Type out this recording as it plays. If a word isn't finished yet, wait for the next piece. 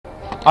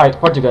Alright,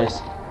 part 2,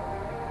 guys.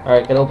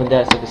 Alright, gotta open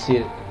that so I can see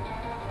it.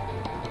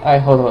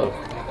 Alright, hold on.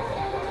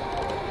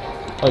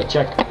 Alright,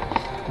 check.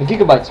 The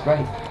gigabytes,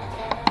 right?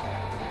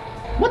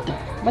 What the?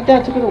 My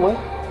dad took it away?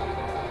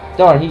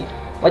 Darn,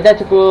 my dad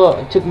took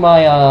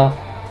my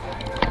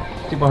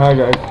hard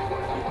drive.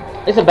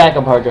 It's a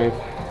backup hard drive.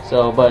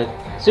 So, but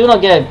soon I'll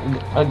get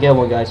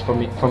one, guys, for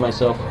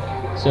myself.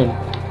 Soon.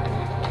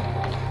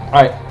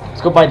 Alright,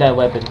 let's go buy that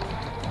weapon.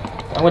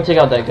 I'm gonna take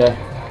out that guy.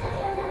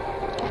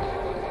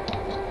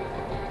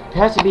 It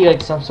has to be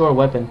like some sort of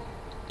weapon.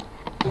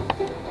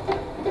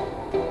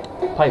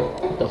 Pipe.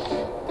 What the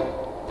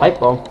pipe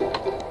bomb?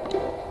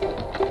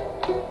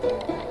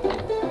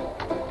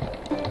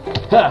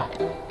 Ha!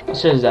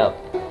 Let's shut this out.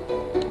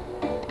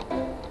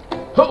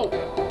 Ho!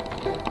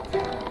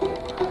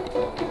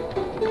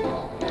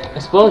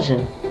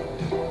 Explosion.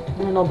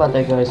 I don't know about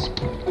that, guys.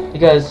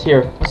 Because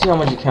here, let's see how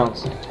much it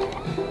counts.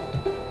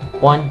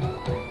 1,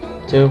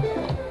 2,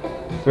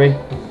 3.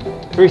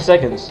 3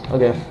 seconds.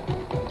 Okay.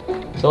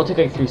 So it'll take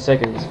like 3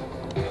 seconds.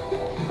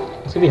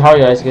 It's gonna be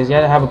hard, guys, because you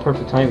have to have a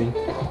perfect timing.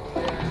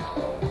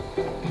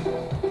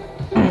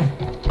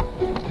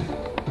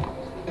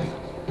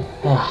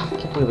 I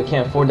can't believe I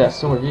can't afford that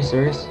sword. Are you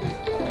serious?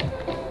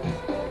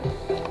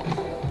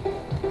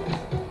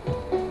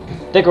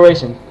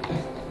 Decoration.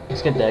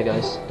 Let's get that,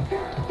 guys.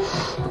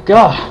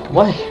 God,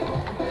 what?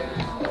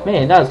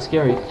 Man, that was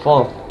scary.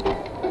 Fall.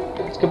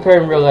 Let's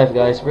compare in real life,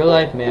 guys. Real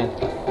life, man.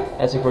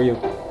 That's it for you.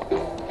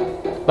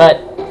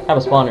 But have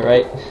a spawner,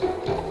 right?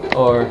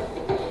 Or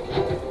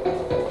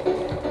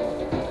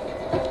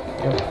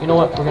you know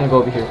what? We're gonna go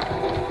over here.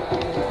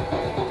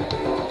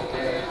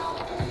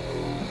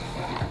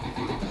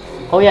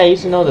 Oh yeah, I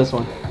used to know this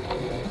one.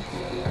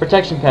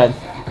 Protection pad.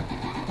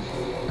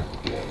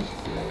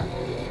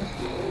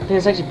 I think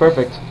it's actually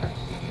perfect.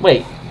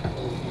 Wait,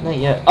 not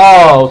yet.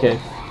 Oh, okay.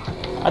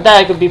 I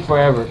thought it could be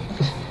forever.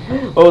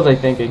 What was I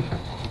thinking?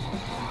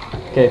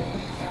 Okay,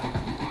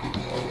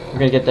 we're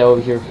gonna get that over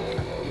here.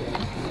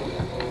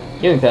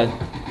 Healing pad.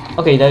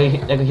 Okay,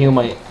 that could heal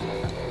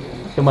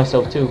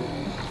myself too.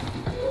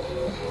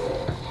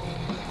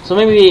 So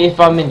maybe if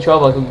I'm in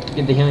trouble, I could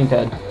get the healing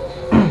pad.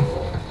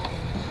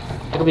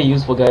 That could be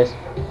useful, guys.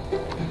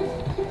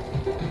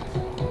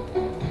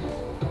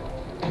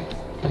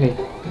 Okay,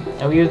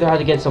 now we either have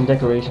to get some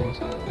decorations.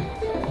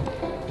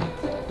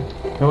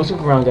 Now let's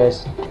look around,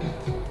 guys.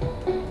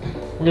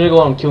 I'm gonna go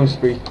on a killing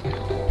spree.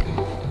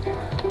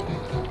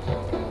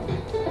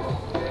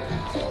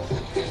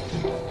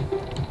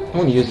 I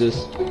want to use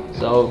this,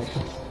 so.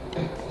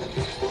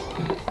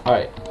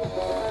 Alright,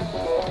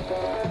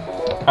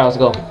 let's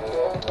go.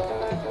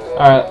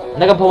 Alright, I'm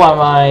not gonna pull out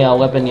my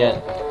weapon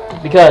yet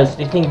because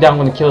they think that I'm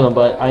gonna kill them,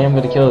 but I am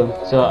gonna kill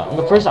them. So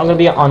first, I'm gonna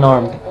be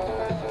unarmed.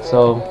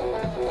 So,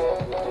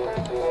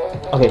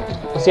 okay,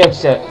 let's see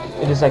if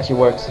this actually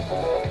works.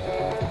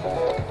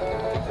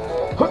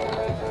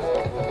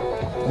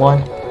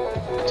 1,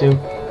 2,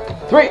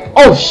 3.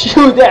 Oh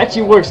shoot, that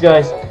actually works,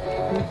 guys.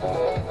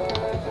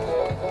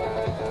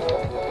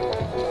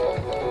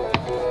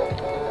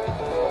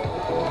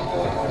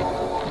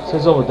 So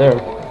it's over there.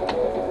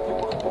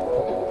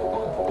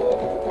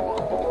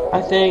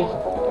 I think.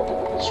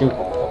 Shoot.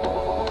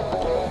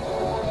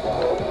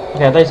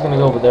 Okay, I thought he's gonna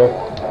go over there.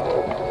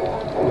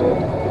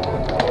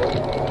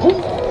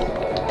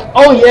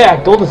 Oh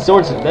yeah, golden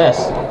sword's the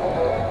best.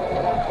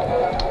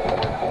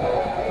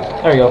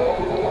 There we go.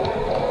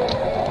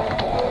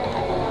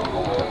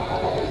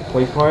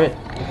 Wait for it.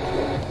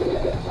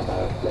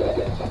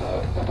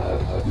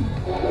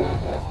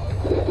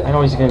 I know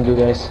what he's gonna do,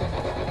 guys.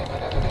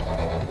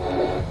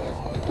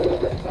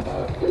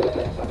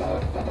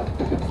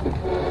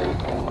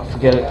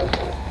 Get it.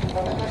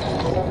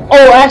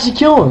 Oh, I actually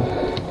killed him.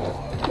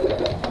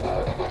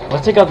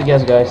 Let's take out the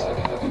gas, guys.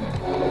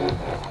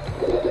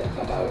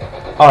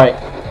 Alright.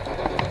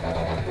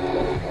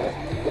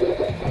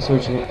 I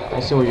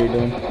see what you're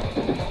doing.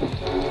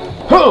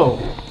 Ho!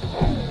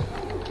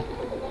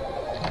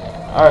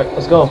 Alright,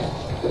 let's go.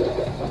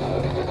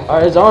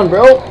 Alright, it's on,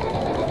 bro.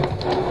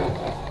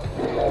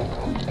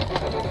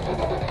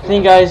 I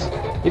think, guys,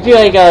 if you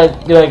like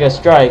do like a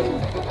strike,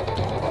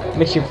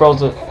 makes you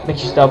frozen.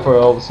 Makes you stop for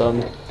all of a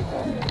sudden.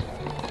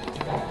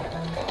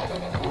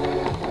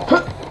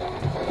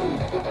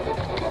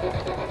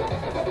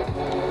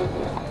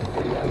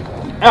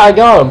 Ah, I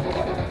got him.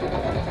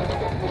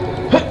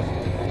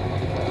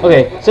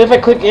 Okay, so if I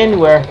click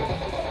anywhere,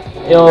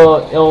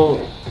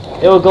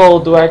 it'll go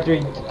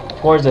directly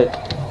towards it.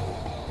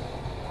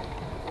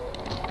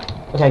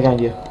 Okay, I got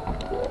you.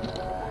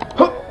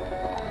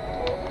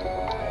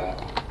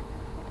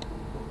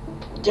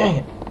 Dang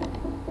it.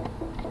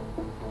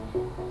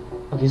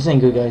 Okay, this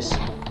ain't good, guys.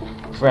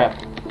 Crap.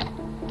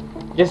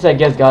 Guess that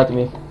guess got to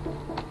me.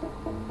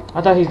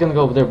 I thought he's gonna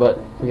go over there, but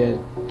forget it.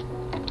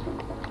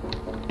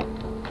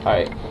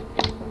 Alright.